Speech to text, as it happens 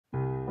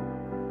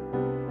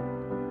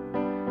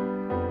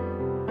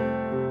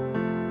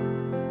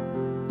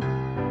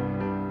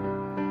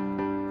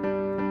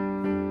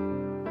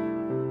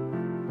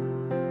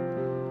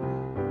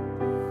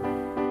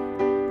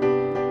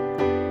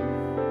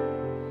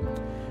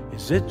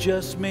Is it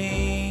just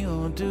me,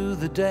 or do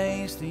the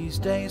days these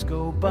days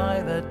go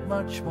by that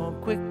much more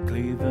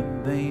quickly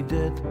than they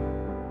did?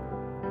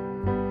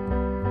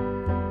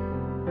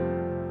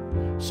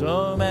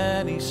 So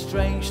many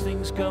strange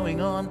things going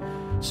on,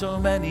 so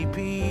many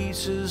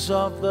pieces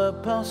of the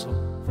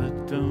puzzle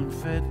that don't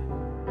fit.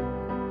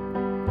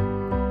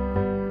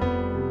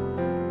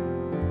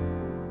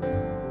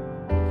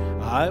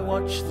 I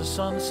watch the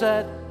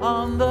sunset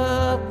on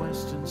the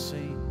western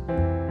sea.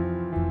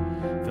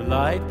 The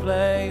light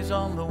plays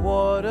on the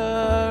water,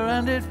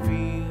 and it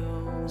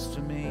feels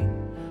to me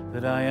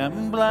that I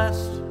am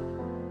blessed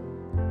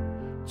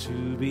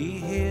to be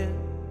here,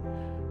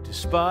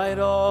 despite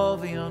all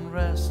the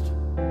unrest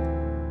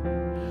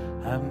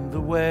and the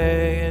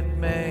way it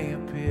may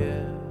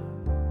appear.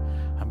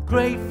 I'm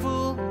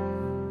grateful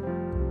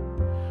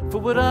for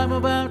what I'm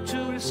about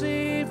to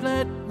receive.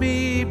 Let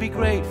me be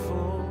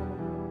grateful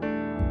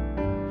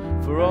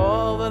for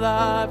all that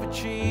I've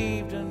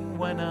achieved. And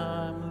when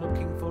I'm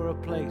looking for a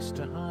place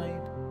to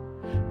hide,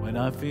 when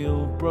I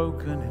feel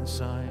broken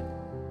inside,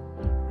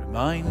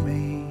 remind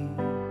me,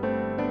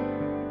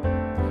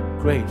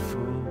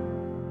 grateful.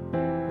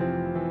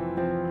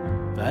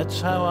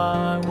 That's how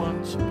I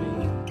want to be.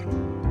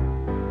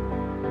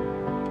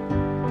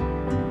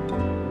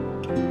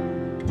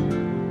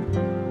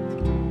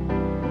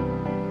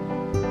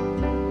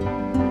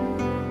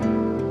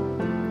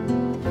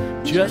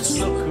 Just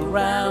look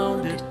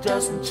around, it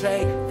doesn't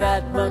take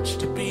that much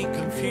to be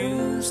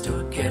confused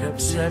or get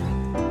upset.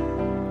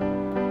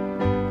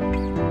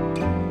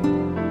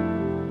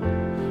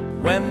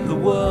 When the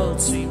world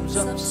seems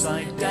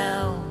upside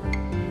down,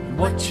 and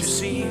what you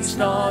see is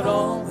not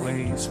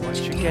always what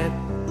you get.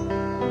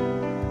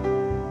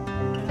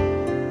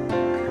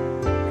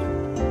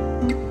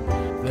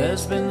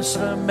 There's been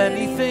so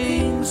many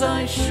things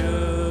I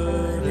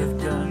should have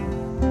done,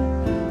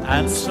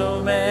 and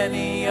so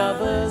many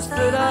others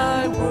that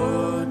I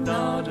would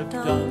not have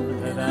done,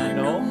 had I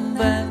known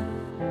then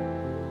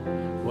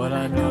what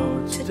I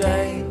know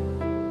today.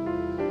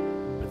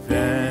 But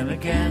then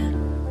again,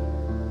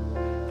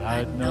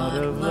 I'd not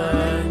have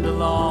learned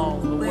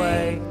along the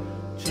way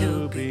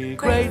to be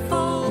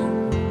grateful.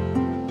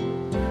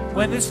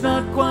 When it's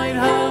not quite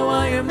how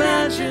I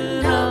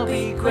imagine, I'll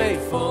be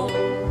grateful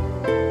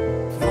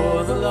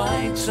for the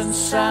lights and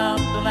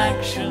sound and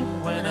action.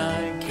 When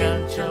I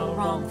can't tell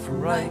wrong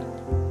from right,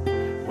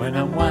 when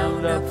I'm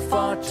wound up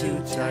far too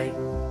tight,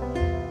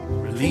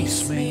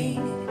 release me,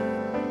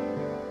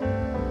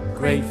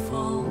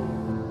 grateful.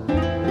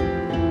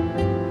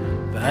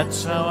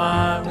 That's how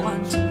I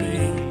want to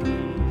be.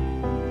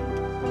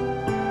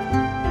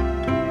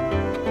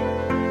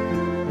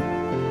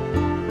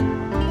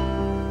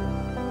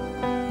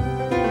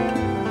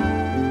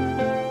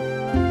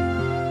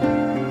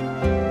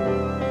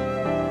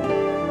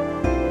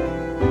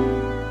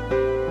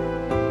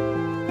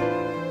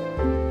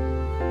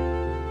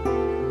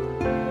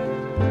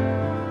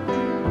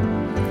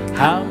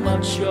 How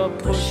much you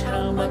push,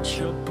 how much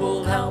you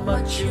pull, how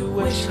much you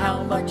wish,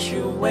 how much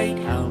you wait,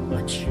 how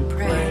much you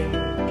pray.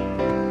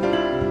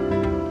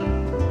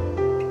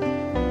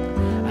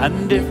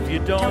 And if you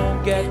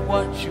don't get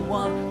what you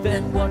want,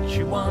 then what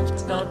you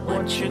want's not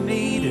what you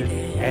needed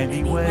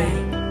anyway.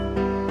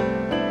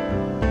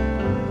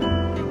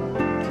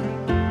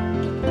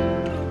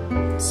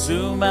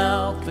 Zoom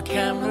out the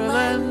camera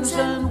lens,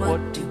 and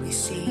what do we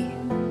see?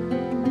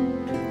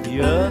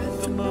 The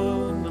earth, the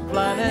moon, the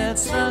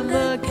planets, and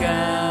the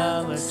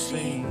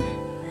galaxy.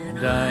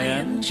 And I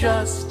am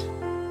just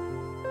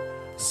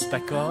a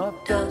speck of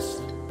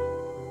dust,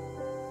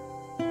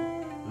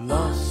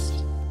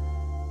 lost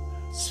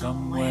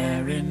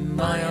somewhere in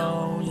my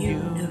own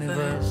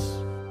universe.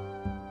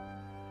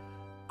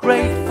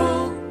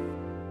 Grateful,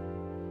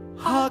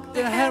 hark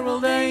the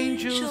herald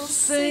angels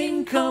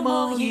sing, come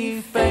all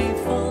ye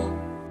faithful,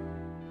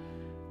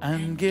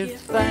 and give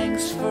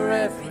thanks for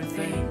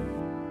everything,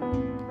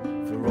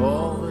 for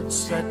all that's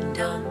said and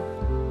done,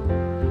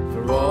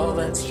 for all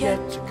that's yet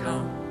to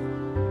come.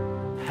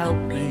 Help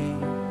me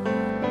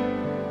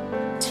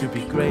to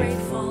be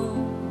grateful.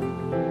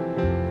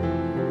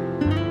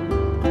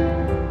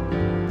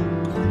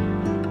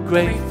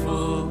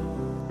 Grateful,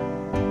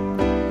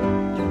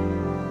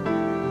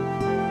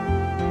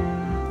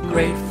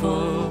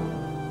 grateful,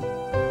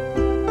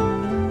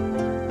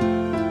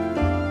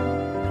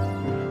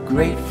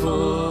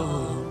 grateful.